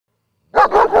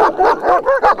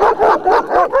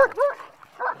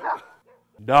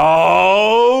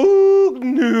Dog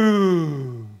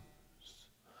news.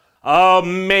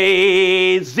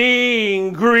 Amazing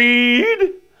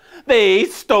greed. They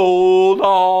stole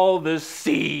all the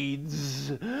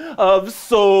seeds of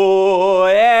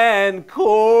soy and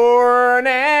corn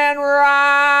and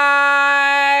rice.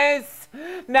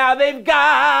 Now they've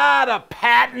got a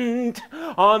patent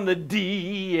on the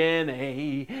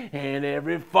DNA, and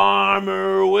every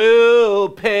farmer will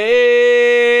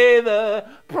pay the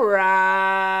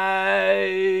price.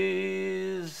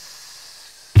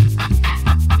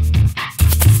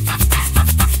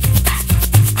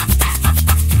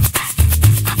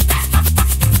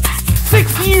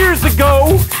 6 years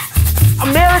ago,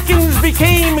 Americans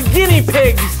became guinea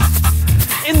pigs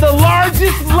in the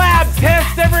largest lab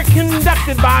test ever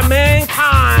conducted by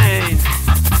mankind.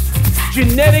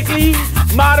 Genetically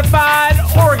modified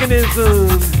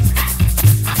organisms.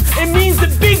 It means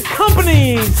that big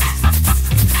companies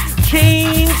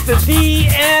change the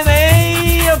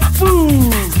DNA of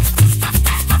food.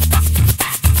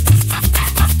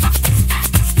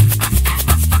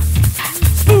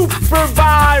 Super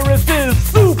viruses,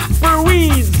 super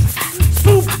weeds,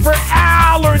 super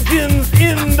allergens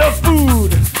in the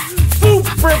food,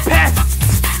 super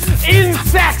pests,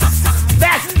 insects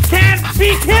that can't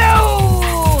be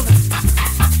killed.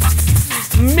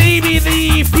 Maybe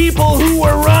the people who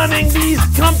are running these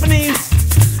companies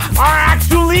are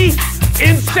actually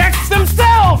insects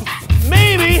themselves.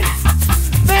 Maybe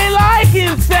they like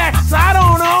insects, I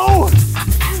don't know,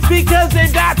 because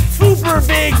they've got super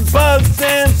big bugs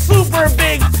and super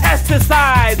big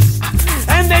pesticides,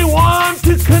 and they want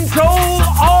to control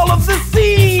all of the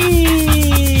seeds.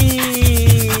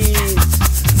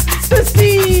 The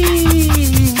seeds.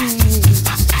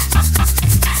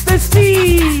 The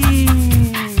seeds.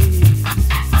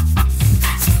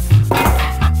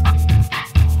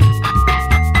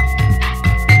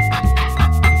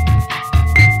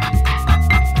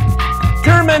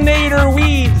 Terminator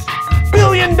weeds. $1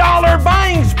 billion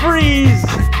buying sprees,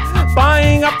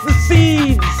 buying up the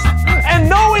seeds, and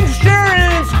no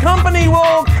insurance company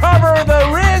will cover the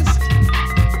risk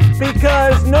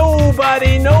because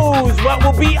nobody knows what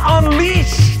will be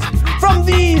unleashed from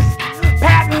these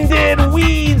patented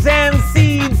weeds and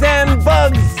seeds and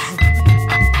bugs.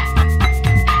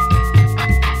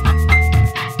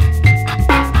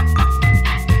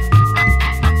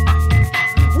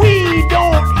 We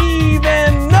don't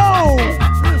even know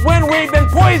when we've been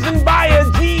poisoned by a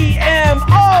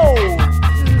GMO.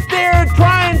 They're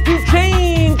trying to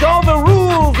change all the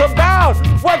rules about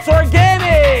what's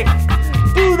organic.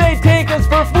 Do they take us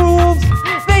for fools?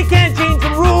 They can't change the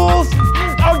rules.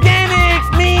 Organic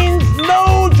means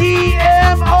no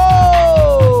GMOs.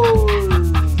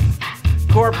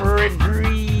 Corporate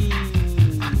greed.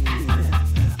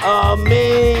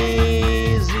 Amazing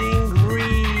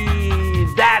greed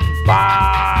that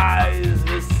buys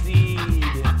the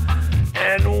seed.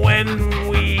 And when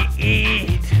we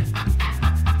eat,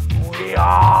 we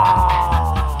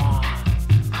all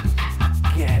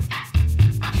get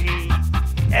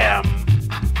GMOs.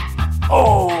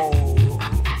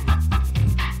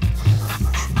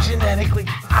 Genetically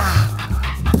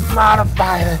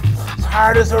modified. It's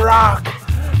hard as a rock.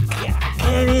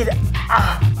 Can't eat it.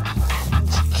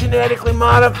 Genetically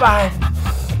modified.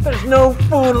 There's no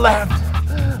food left.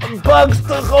 Bugs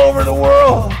took over the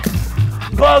world.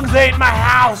 Bugs ate my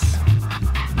house.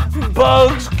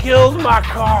 Bugs killed my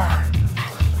car.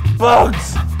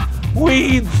 Bugs,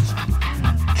 weeds,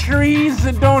 trees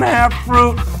that don't have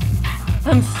fruit,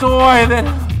 and soy that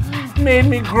made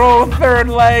me grow a third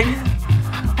leg.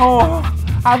 Oh,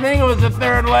 I think it was a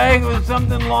third leg. It was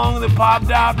something long that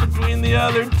popped out between the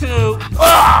other two.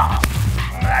 Oh,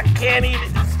 I can't eat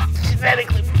it. It's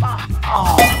genetically modified.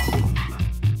 Oh.